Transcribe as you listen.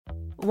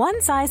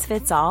One size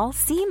fits all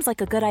seems like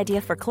a good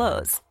idea for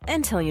clothes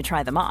until you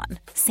try them on.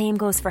 Same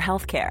goes for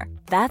healthcare.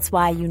 That's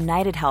why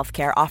United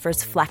Healthcare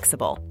offers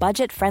flexible,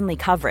 budget-friendly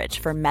coverage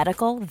for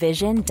medical,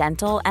 vision,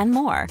 dental, and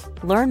more.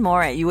 Learn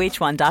more at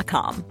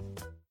uh1.com.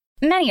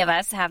 Many of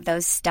us have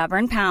those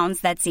stubborn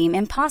pounds that seem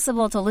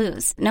impossible to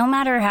lose, no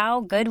matter how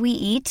good we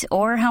eat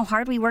or how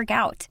hard we work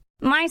out.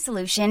 My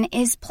solution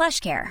is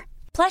PlushCare.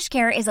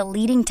 PlushCare is a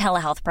leading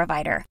telehealth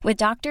provider with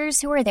doctors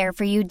who are there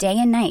for you day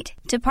and night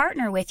to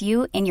partner with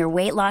you in your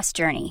weight loss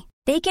journey.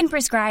 They can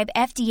prescribe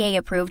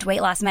FDA-approved weight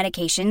loss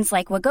medications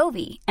like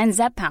Wegovy and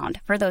Zepbound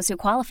for those who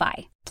qualify.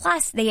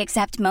 Plus, they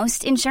accept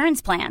most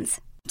insurance plans.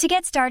 To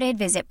get started,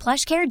 visit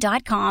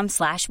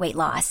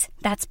plushcare.com/weightloss.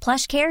 That's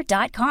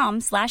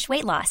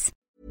plushcare.com/weightloss.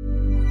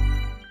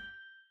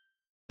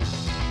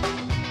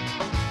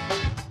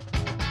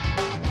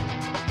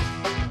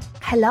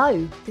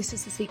 Hello, this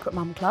is The Secret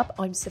Mum Club.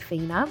 I'm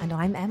Safina. And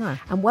I'm Emma.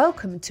 And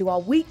welcome to our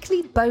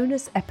weekly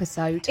bonus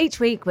episode. Each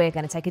week we're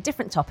going to take a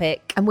different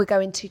topic. And we're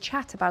going to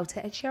chat about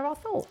it and share our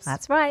thoughts.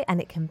 That's right, and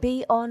it can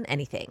be on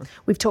anything.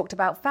 We've talked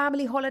about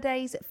family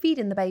holidays,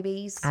 feeding the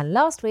babies. And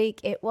last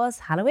week it was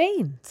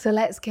Halloween. So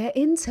let's get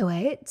into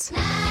it.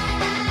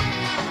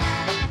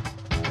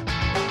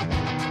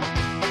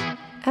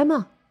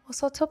 Emma,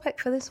 what's our topic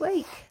for this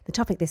week? The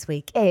topic this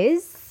week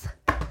is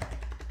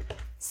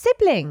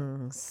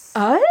siblings.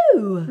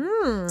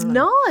 Oh,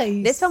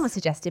 nice. This one was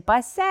suggested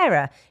by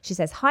Sarah. She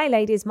says, "Hi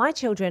ladies, my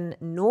children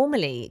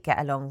normally get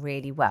along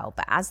really well,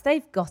 but as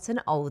they've gotten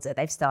older,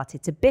 they've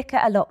started to bicker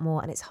a lot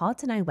more and it's hard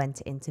to know when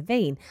to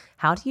intervene.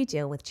 How do you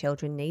deal with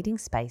children needing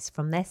space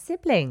from their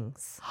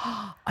siblings?"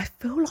 I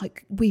feel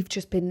like we've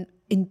just been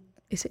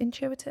is it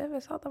intuitive?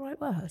 Is that the right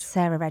word?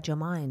 Sarah read your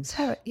mind.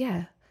 Sarah,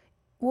 yeah.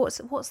 What's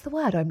the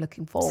word I'm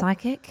looking for?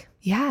 Psychic?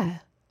 Yeah.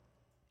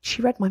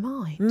 She read my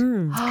mind.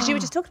 Because you were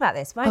just talking about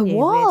this, weren't you?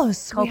 I was.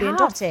 With Colby and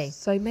Dottie.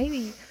 So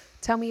maybe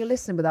tell me you're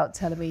listening without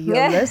telling me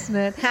you're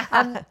listening.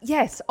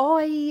 Yes,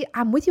 I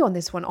am with you on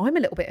this one. I'm a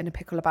little bit in a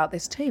pickle about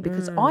this too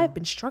because I've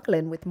been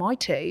struggling with my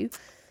two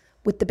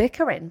with the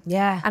bickering.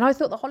 Yeah. And I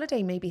thought the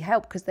holiday maybe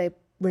helped because they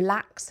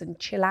relax and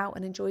chill out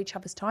and enjoy each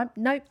other's time.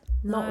 Nope.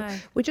 Not,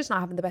 we're just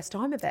not having the best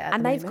time of it.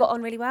 And they've got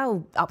on really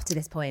well up to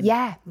this point.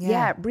 Yeah,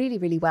 really,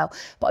 really well.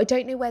 But I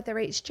don't know whether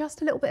it's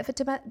just a little bit of a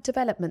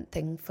development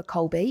thing for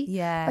Colby.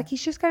 Yeah. Like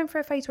he's just going through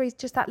a phase where he's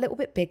just that little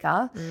bit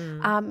bigger.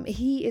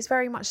 He is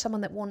very much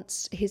someone that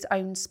wants his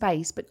own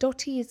space. But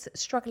Dottie is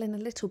struggling a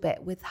little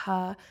bit with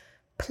her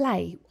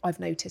play,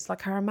 I've noticed,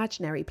 like her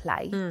imaginary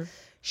play.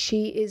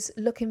 She is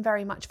looking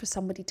very much for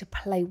somebody to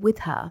play with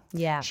her.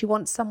 Yeah. She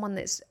wants someone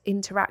that's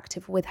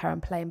interactive with her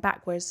and playing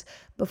back, whereas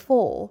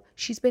before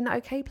she's been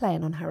okay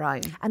playing on her own.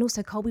 And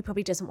also Colby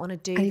probably doesn't want to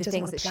do the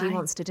things that she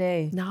wants to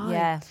do.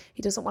 No,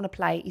 he doesn't want to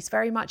play. He's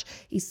very much,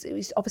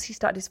 he's obviously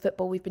started his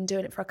football. We've been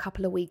doing it for a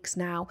couple of weeks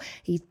now.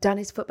 He's done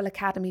his football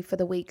academy for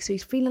the week. So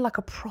he's feeling like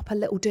a proper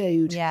little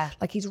dude. Yeah.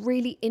 Like he's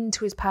really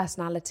into his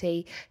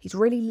personality. He's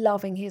really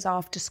loving his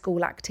after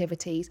school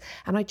activities.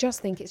 And I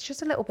just think it's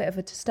just a little bit of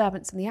a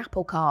disturbance in the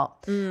apple cart.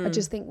 I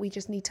just think we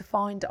just need to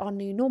find our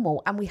new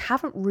normal. And we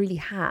haven't really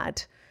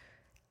had,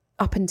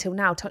 up until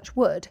now, touch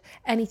wood,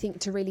 anything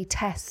to really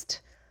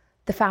test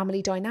the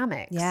family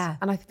dynamics. Yeah.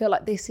 And I feel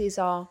like this is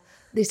our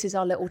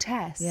little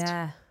test.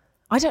 Yeah.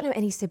 I don't know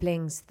any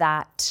siblings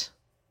that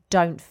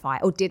don't fight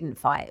or didn't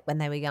fight when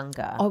they were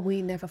younger. Oh,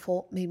 we never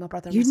fought, me and my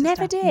brother and You my sister.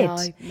 never did? No,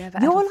 never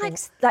You're ever like,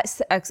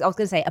 fought. I was going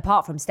to say,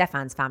 apart from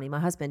Stefan's family, my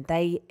husband,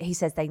 he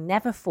says they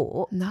never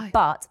fought, No.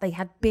 but they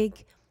had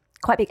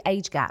quite big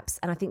age gaps.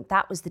 And I think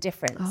that was the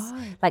difference.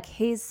 Oh. Like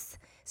it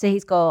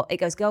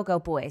goes girl, girl,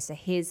 boy. So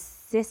his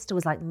sister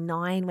was like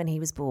 9 when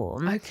he was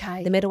born.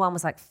 Okay. The middle one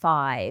was like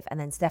 5, and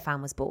then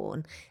Stefan was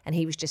born. And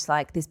he was just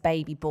like this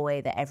baby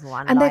boy that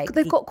everyone And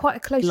they've got quite a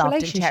close loved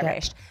relationship. and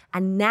cherished.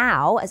 And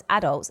now, as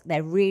adults,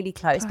 they're really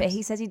close. But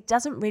he says he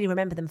doesn't really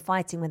remember them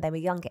fighting when they were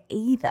younger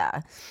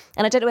either.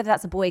 And I don't know whether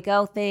that's a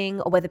boy-girl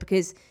thing or whether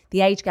because the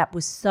age gap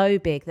was so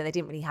big that they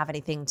didn't really have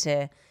anything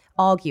to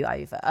argue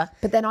over.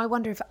 But then I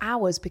wonder if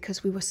ours,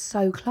 because we were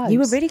so close. You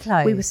were really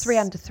close. We were 3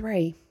 under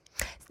 3.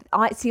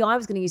 I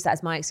was going to use that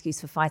as my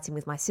excuse for fighting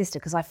with my sister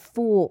because I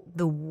fought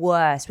the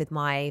worst with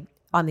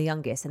I'm the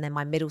youngest, and then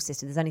my middle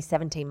sister. There's only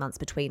 17 months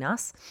between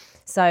us.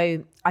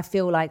 So I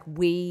feel like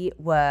we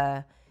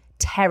were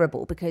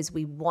terrible because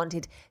we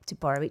wanted to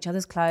borrow each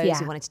other's clothes. Yeah.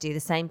 We wanted to do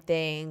the same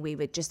thing. We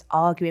were just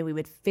arguing. We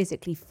would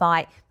physically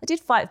fight. I did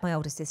fight with my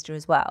older sister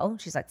as well.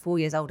 She's like 4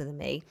 years older than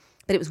me.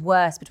 But it was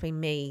worse between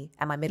me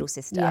and my middle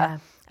sister. Yeah.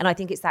 And I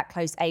think it's that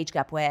close age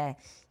gap where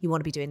you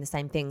want to be doing the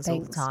same things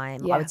all the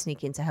time. Yeah. I would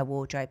sneak into her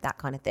wardrobe, that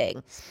kind of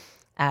thing.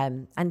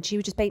 And she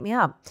would just beat me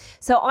up.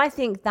 So I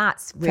think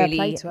that's really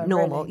play to her,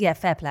 normal. really. Yeah,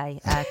 fair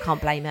play. Can't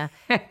blame her.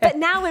 But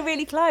now we're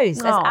really close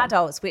as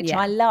adults, which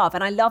I love.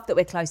 And I love that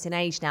we're close in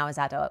age now as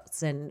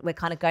adults and we're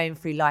kind of going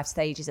through life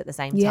stages at the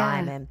same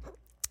time.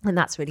 And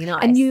that's really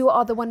nice. And you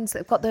are the ones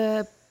that have got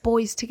the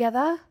boys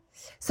together?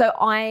 So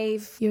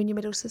You and your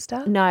middle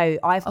sister? No,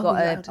 I've got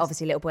the eldest.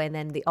 obviously a little boy, and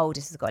then the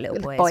oldest has got a little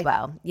boy as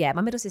well. Yeah,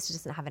 my middle sister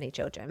doesn't have any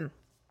children.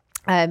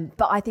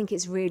 But I think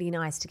it's really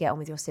nice to get on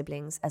with your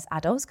siblings as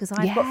adults, because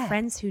I've got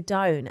friends who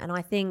don't, and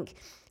I think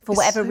for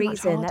whatever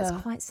reason that's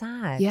quite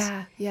sad.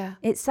 Yeah.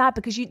 It's sad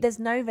because there's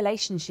no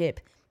relationship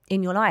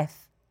in your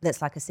life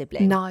that's like a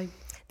sibling. No.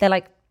 They're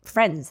like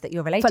friends that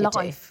you're related for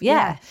life. to.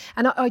 Yeah.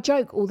 And I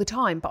joke all the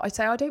time, but I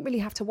say I don't really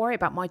have to worry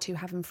about my two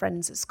having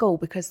friends at school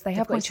because they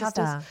have got my each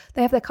sisters. other.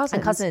 They have their cousins.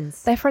 And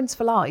cousins. They're friends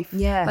for life.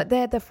 Yeah. Like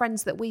they're the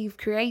friends that we've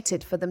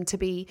created for them to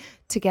be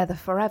together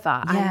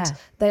forever. Yeah. And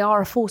they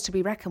are a force to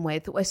be reckoned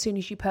with. As soon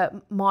as you put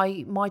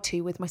my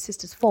two with my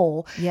sister's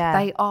 4,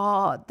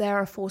 they're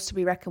a force to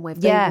be reckoned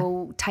with. They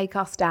will take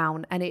us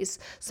down, and it's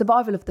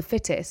survival of the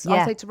fittest.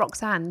 I say to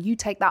Roxanne, you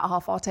take that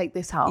half, I'll take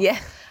this half. Yeah.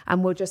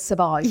 And we'll just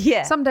survive.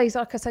 Yeah. Some days,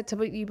 like I said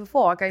to you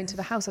before, I go into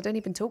the house, I don't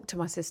even talk to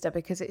my sister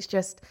because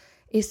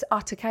it's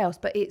utter chaos,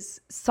 but it's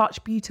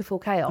such beautiful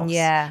chaos.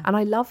 Yeah. And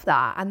I love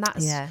that. And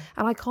that's, Yeah.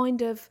 and I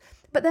kind of,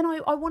 but then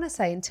I want to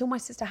say, until my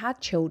sister had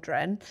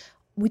children,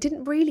 we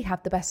didn't really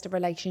have the best of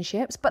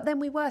relationships, but then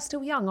we were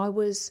still young. I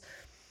was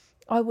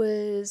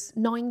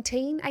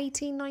 18,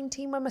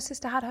 19 when my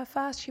sister had her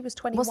first. She was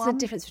 21. What's the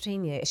difference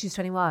between you? She was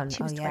 21.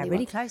 She was 21.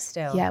 Really close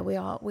still. Yeah, we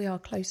are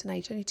close in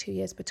age, only 2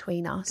 years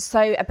between us. So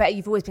I bet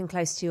you've always been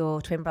close to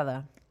your twin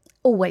brother.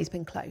 Always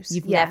been close.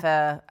 You've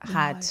never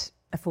had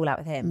a fallout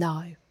with him?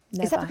 No,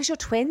 never. Is that because you're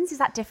twins? Is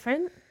that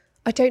different?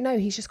 I don't know.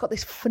 He's just got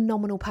this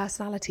phenomenal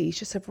personality. He's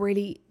just a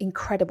really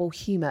incredible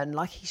human.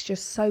 Like, he's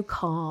just so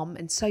calm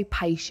and so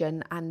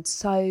patient, and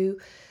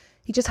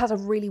he just has a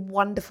really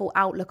wonderful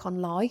outlook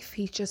on life.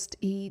 I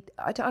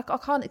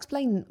can't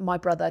explain my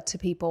brother to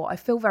people. I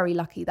feel very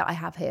lucky that I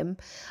have him,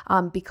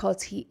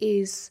 because he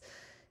is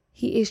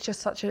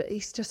just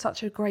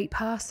such a great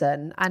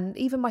person. And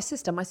even my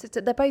sister,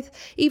 they're both,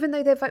 even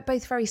though they're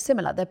both very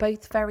similar, they're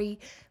both very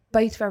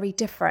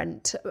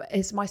different.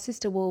 My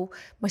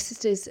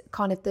sister's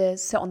kind of the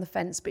sit on the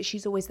fence, but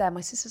she's always there.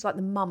 My sister's like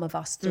the mum of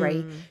us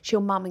three.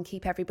 She'll mum and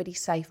keep everybody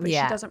safe, but she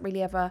doesn't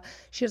really ever,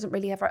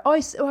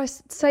 I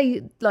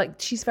say, like,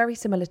 she's very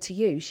similar to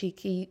you. She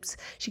keeps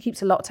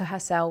a lot to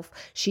herself.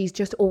 She's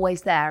just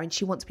always there, and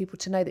she wants people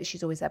to know that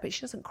she's always there, but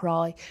she doesn't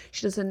cry.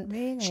 She doesn't,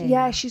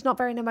 really? She's not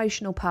very an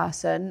emotional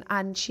person,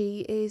 and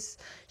she is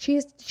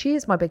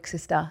my big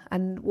sister,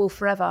 and will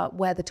forever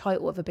wear the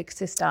title of a big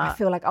sister. I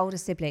feel like older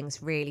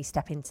siblings really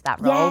step into that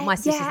role. My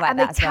sister's like and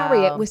that they as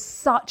carry well. it with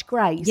such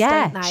grace,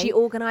 don't they? She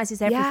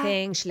organises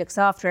everything. She looks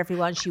after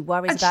everyone. She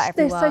worries about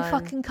everyone. They're so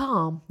fucking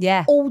calm.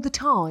 Yeah. All the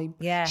time.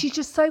 Yeah. She's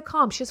just so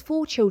calm. She has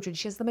 4 children.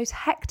 She has the most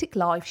hectic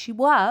life. She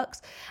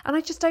works. And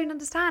I just don't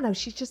understand her.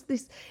 She's just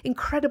this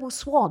incredible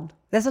swan.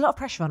 There's a lot of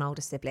pressure on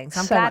older siblings.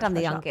 I'm So glad much I'm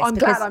the pressure. youngest. I'm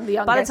glad because I'm the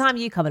By the youngest. time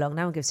you come along,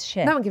 no one gives a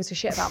shit. No one gives a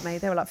shit about me.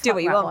 They were like, fuck Do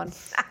what you that want. one.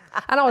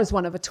 And I was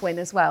one of a twin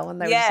as well.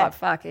 And they were just like,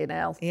 fucking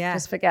hell. Yeah.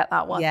 Just forget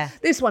that one. Yeah.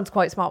 This one's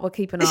quite smart. We'll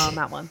keep an eye on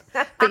that one.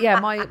 But yeah,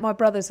 my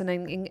brother's an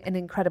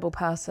incredible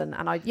person.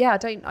 And I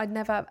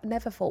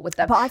never fought with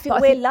them. But I think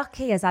we're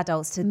lucky as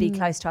adults to be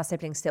close to our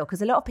siblings still,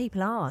 because a lot of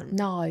people aren't.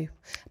 No.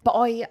 But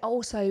I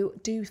also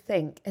do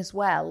think as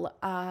well,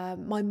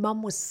 my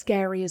mum was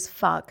scary as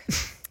fuck.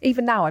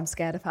 Even now I'm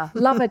scared of her.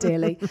 Love her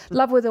dearly.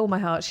 Love her with all my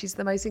heart. She's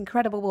the most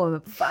incredible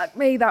woman. Fuck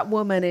me, that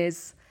woman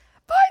is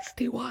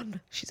feisty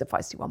one. She's a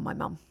feisty one, my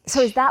mum.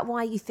 So is that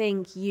why you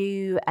think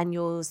you and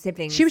your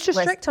siblings... She was just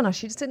strict on us.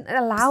 She just didn't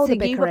allow the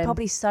bickering. You were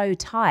probably so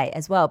tight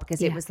as well,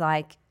 because it Yeah. was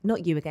like,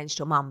 not you against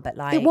your mum, but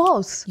like... It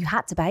was. You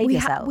had to behave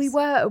yourselves. We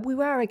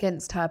were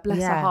against her,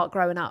 bless her heart,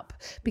 growing up,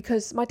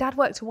 because my dad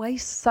worked away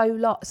so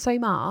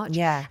much.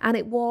 Yeah. And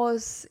it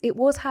was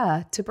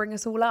her to bring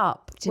us all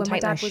up. Didn't when my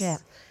take no dad was...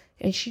 shit.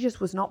 And she just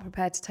was not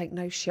prepared to take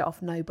no shit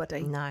off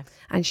nobody. No.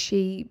 And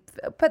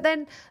but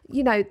then,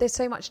 there's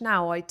so much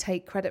now I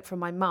take credit from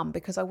my mum,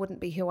 because I wouldn't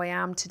be who I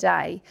am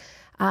today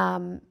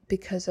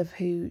because of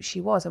who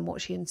she was and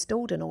what she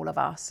installed in all of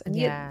us. And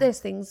there's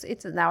things,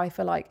 now I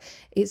feel like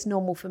it's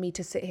normal for me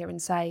to sit here and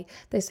say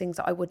there's things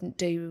that I wouldn't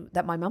do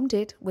that my mum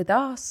did with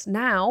us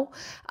now.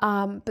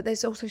 But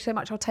there's also so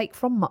much I'll take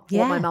from what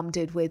my mum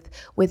did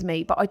with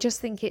me. But I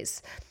just think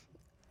it's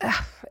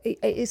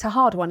a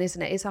hard one,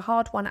 isn't it? It's a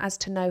hard one as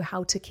to know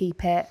how to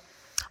keep it.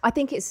 I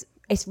think it's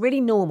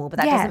really normal, but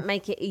that doesn't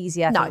make it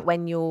easier I think,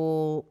 when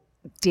you're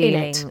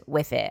dealing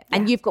with it.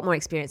 And you've got more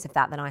experience of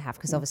that than I have,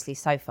 because obviously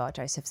so far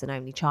Joseph's an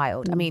only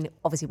child. I mean,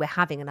 obviously we're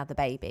having another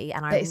baby,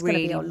 and I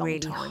really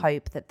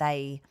hope that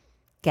they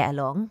get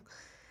along,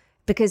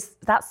 because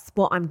that's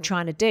what I'm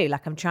trying to do.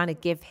 Like, I'm trying to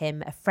give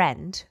him a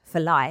friend for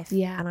life.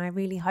 Yeah. And I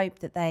really hope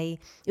that it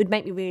would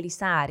make me really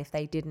sad if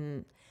they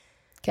didn't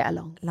get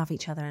along, love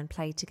each other and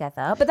play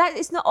together. But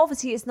it's not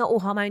all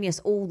harmonious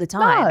all the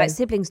time. No. Like,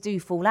 siblings do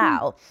fall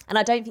out, and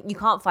I don't think you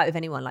can't fight with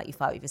anyone like you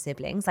fight with your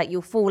siblings. Like,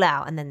 you'll fall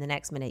out, and then the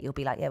next minute you'll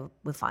be like, yeah,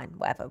 we're fine,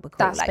 whatever, we're cool.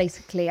 That's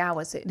basically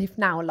ours. And if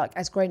now, like,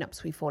 as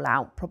grown-ups we fall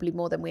out, probably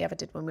more than we ever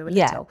did when we were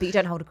little. But you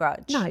don't hold a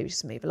grudge. No, you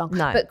just move along.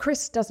 No. But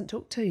Chris doesn't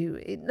talk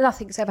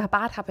nothing's ever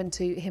bad happened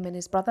to him and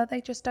his brother.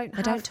 They just don't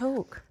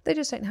talk. They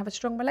just don't have a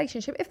strong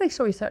relationship. If they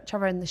saw each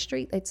other in the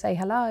street, they'd say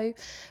hello,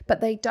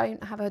 but they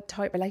don't have a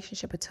tight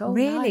relationship at all.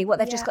 Really? Really? No, What,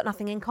 they've yeah. just got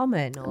nothing in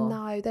common? Or?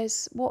 No,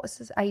 there's what's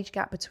this age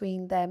gap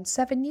between them?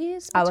 7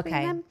 years Oh, between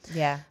okay. them.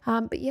 Yeah.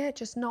 But yeah,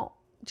 just not.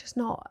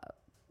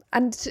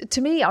 And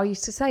to me, I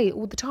used to say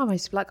all the time, I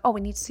used to be like, oh, we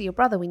need to see your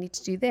brother. We need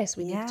to do this.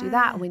 We need to do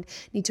that. And we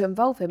need to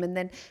involve him. And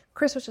then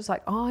Chris was just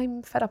like,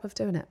 I'm fed up of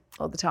doing it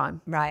all the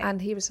time. Right.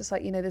 And he was just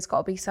like, there's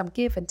got to be some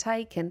give and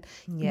take. And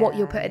what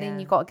you're putting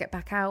in, you've got to get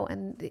back out.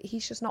 And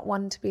he's just not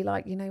one to be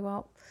like, you know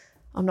what?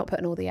 I'm not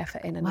putting all the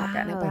effort in and not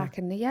getting it back.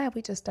 And yeah,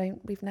 we just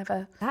don't, we've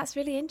never. That's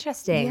really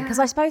interesting. Yeah. Because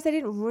I suppose they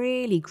didn't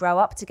really grow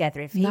up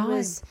together. If he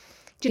was,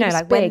 He was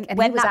like big and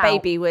when he was that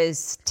out. baby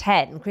was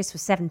 10, Chris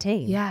was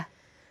 17. Yeah.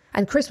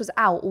 And Chris was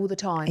out all the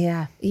time.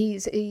 Yeah.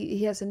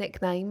 He has a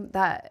nickname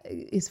that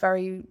is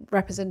very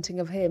representing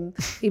of him.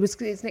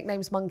 His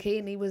nickname's Monkey,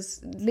 and he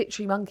was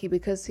literally Monkey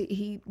because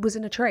he was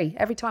in a tree.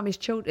 Every time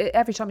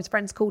his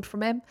friends called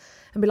from him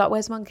and be like,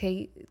 "Where's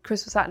Monkey?"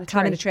 Chris was sat in a tree.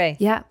 Climbing a tree.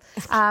 Yeah.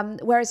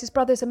 Whereas his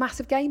brother's a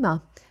massive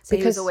gamer. So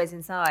he was always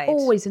inside.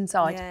 Always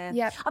inside. Yeah.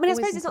 Yeah. I mean, I always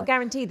suppose it's not inside.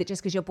 guaranteed that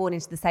just because you're born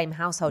into the same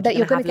household, That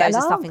you're going to have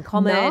loads of stuff in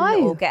common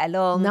or get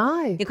along.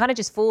 No. You're kind of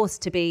just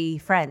forced to be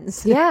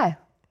friends. Yeah.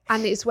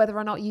 And it's whether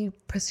or not you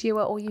pursue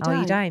it or you don't. Oh,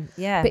 you don't,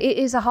 yeah. But it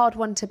is a hard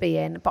one to be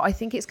in. But I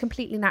think it's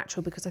completely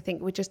natural because I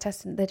think they're just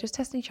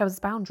testing each other's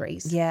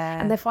boundaries. Yeah.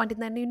 And they're finding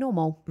their new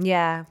normal.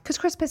 Yeah. Because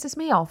Chris pisses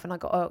me off and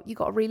you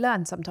got to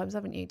relearn sometimes,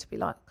 haven't you? To be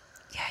like,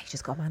 Yeah, you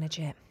just got to manage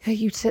it.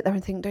 you sit there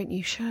and think, don't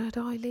you, should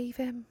I leave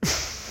him?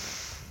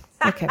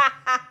 Okay.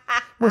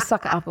 We'll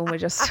suck it up and we're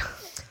just...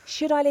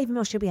 Should I leave him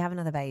or should we have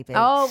another baby?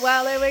 Oh,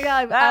 well, here we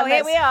go. Oh,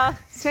 here we are.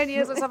 10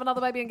 years, let's have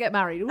another baby and get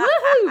married.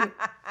 Woohoo!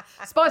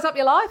 Spice up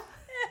your life.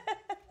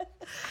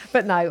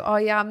 But no,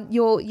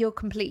 you're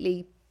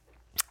completely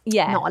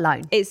not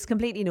alone. It's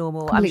completely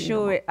normal. I'm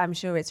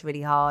sure it's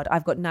really hard.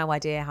 I've got no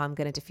idea how I'm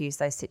going to diffuse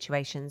those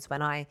situations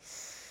when I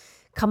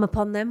come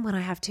upon them when I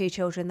have 2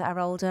 children that are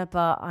older,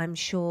 but I'm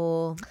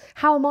sure.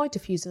 How am I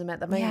diffusing them at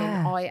the moment?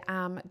 Yeah. I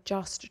am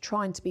just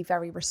trying to be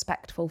very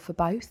respectful for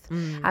both.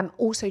 I'm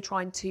also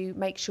trying to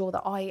make sure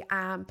that I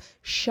am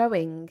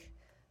showing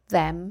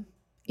them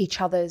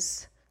each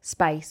other's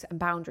space and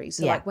boundaries.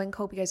 So like when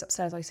Colby goes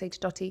upstairs, I say to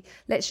Dottie,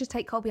 let's just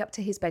take Colby up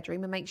to his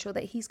bedroom and make sure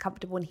that he's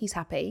comfortable and he's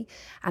happy.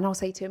 And I'll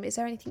say to him, is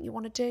there anything you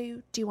want to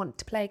do? Do you want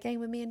to play a game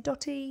with me and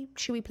Dottie?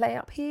 Should we play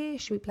up here?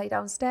 Should we play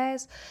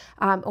downstairs?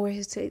 Or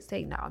he's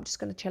saying, no, I'm just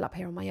going to chill up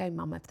here on my own,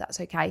 Mum, if that's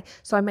okay.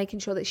 So I'm making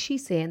sure that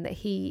she's seeing that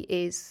he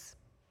is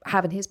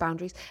having his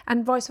boundaries,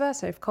 and vice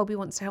versa. If Colby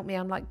wants to help me,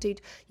 I'm like,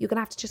 dude, you're gonna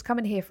have to just come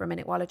in here for a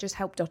minute while I just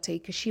help Dottie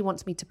because she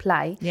wants me to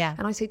play. Yeah.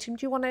 And I say to him,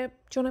 do you want to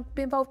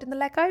be involved in the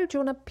Lego? Do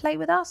you want to play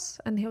with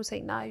us? And he'll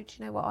say, no. Do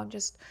you know what?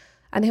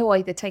 And he'll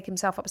either take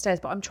himself upstairs,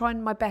 but I'm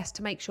trying my best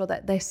to make sure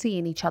that they're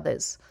seeing each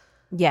other's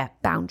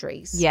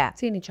boundaries. Yeah.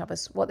 Seeing each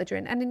other's, what they're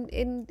doing, and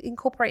in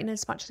incorporating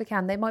as much as they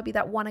can. There might be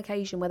that one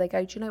occasion where they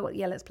go, do you know what?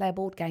 Yeah, let's play a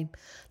board game.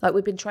 Like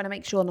we've been trying to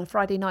make sure on a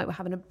Friday night we're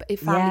having a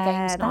family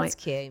games night. That's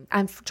cute.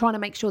 And trying to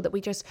make sure that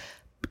we just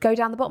go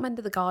down the bottom end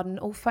of the garden,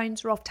 all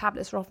phones are off,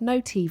 tablets are off,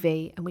 no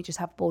TV, and we just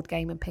have board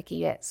game and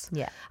picky bits.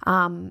 Yeah.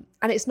 And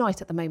it's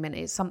nice at the moment.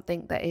 It's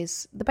something that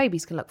is the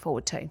babies can look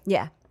forward to.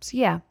 Yeah. So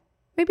yeah.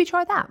 Maybe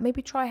try that.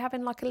 Maybe try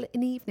having like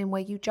an evening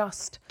where you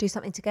just do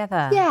something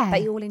together. Yeah.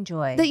 That you all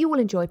enjoy.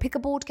 Pick a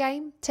board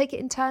game, take it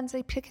in turns.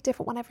 They pick a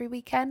different one every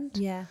weekend.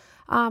 Yeah.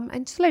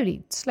 And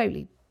slowly,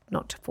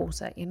 not to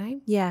force it,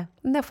 Yeah.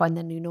 And they'll find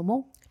their new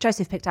normal.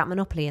 Joseph picked out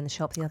Monopoly in the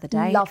shop the other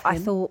day. Love him. I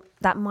thought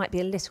that might be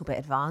a little bit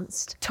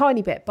advanced.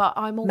 Tiny bit, but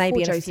I'm all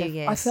Maybe for in a Joseph. few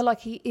years. I feel like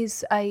he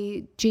is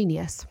a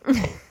genius.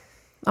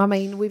 I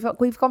mean, we've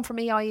gone from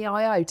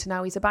EIEIO to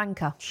now he's a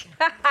banker.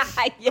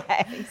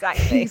 Yeah,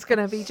 exactly. He's going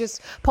to be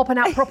just popping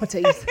out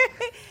properties.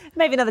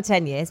 Maybe another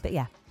 10 years, but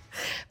yeah.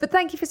 But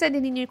thank you for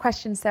sending in your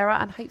questions, Sarah,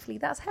 and hopefully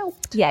that's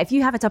helped. Yeah, if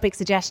you have a topic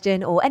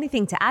suggestion or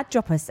anything to add,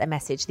 drop us a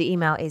message. The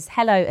email is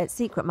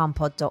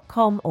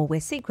hello@secretmumpod.com, or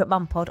we're Secret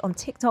Mum Pod on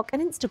TikTok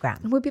and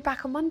Instagram. And we'll be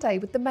back on Monday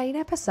with the main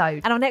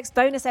episode. And our next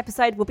bonus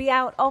episode will be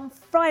out on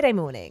Friday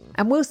morning.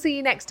 And we'll see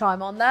you next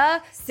time on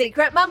the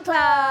Secret Mum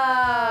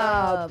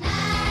Club.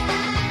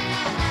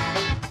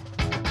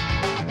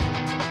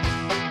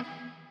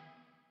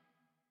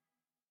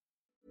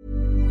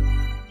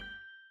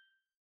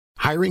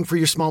 Hiring for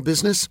your small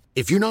business?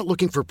 If you're not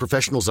looking for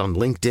professionals on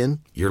LinkedIn,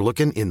 you're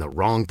looking in the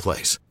wrong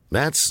place.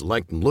 That's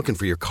like looking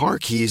for your car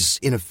keys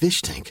in a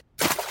fish tank.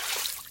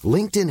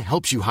 LinkedIn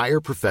helps you hire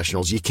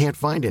professionals you can't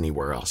find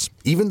anywhere else,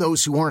 even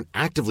those who aren't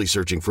actively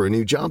searching for a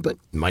new job but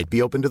might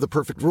be open to the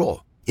perfect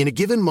role. In a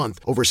given month,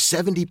 over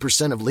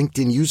 70% of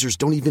LinkedIn users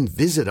don't even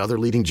visit other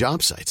leading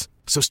job sites.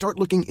 So start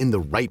looking in the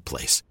right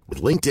place.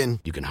 With LinkedIn,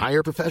 you can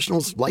hire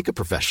professionals like a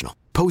professional.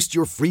 Post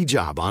your free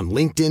job on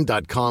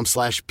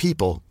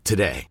linkedin.com/people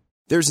today.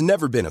 There's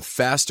never been a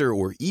faster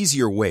or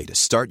easier way to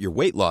start your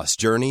weight loss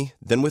journey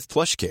than with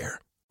PlushCare.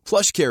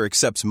 PlushCare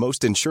accepts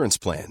most insurance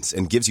plans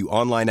and gives you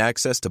online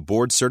access to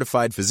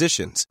board-certified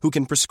physicians who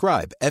can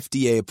prescribe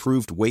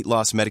FDA-approved weight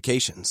loss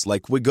medications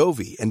like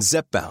Wegovy and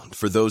Zepbound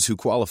for those who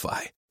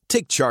qualify.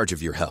 Take charge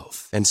of your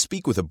health and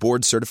speak with a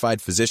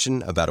board-certified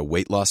physician about a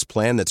weight loss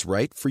plan that's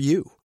right for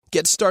you.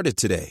 Get started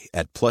today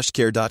at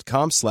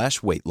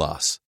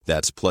plushcare.com/weight-loss.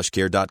 That's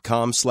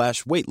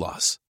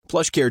plushcare.com/weight-loss.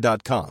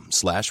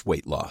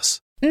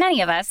 plushcare.com/weight-loss.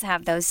 Many of us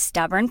have those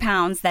stubborn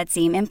pounds that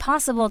seem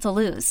impossible to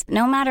lose,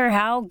 no matter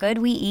how good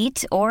we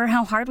eat or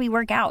how hard we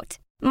work out.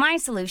 My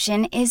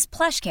solution is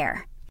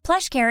PlushCare.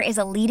 PlushCare is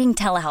a leading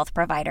telehealth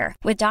provider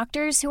with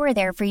doctors who are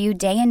there for you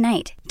day and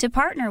night to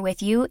partner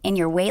with you in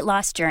your weight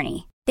loss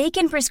journey. They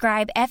can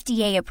prescribe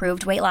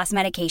FDA-approved weight loss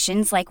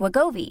medications like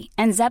Wegovy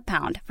and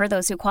Zepbound for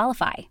those who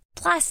qualify.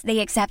 Plus, they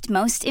accept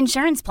most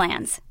insurance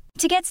plans.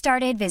 To get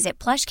started, visit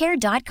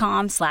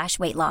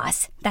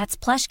plushcare.com/weight-loss. That's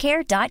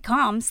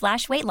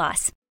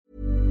plushcare.com/weight-loss.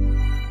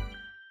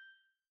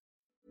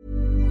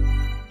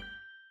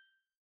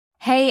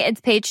 Hey,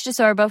 it's Paige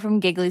DeSorbo from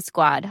Giggly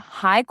Squad.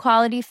 High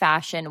quality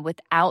fashion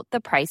without the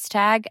price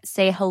tag.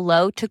 Say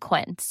hello to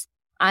Quince.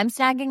 I'm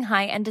snagging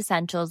high-end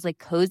essentials like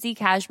cozy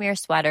cashmere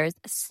sweaters,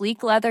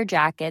 sleek leather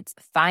jackets,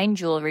 fine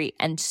jewelry,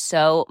 and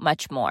so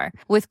much more.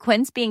 With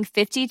Quince being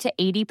 50 to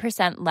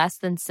 80% less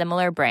than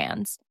similar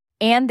brands.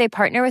 And they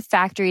partner with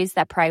factories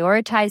that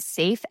prioritize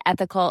safe,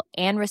 ethical,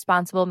 and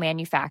responsible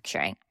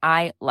manufacturing.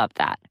 I love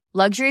that.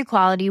 Luxury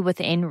quality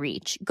within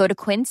reach. Go to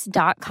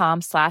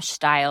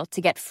quince.com/style to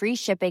get free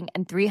shipping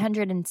and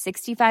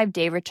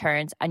 365-day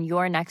returns on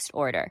your next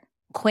order.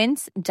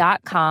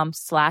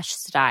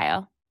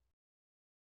 Quince.com/style.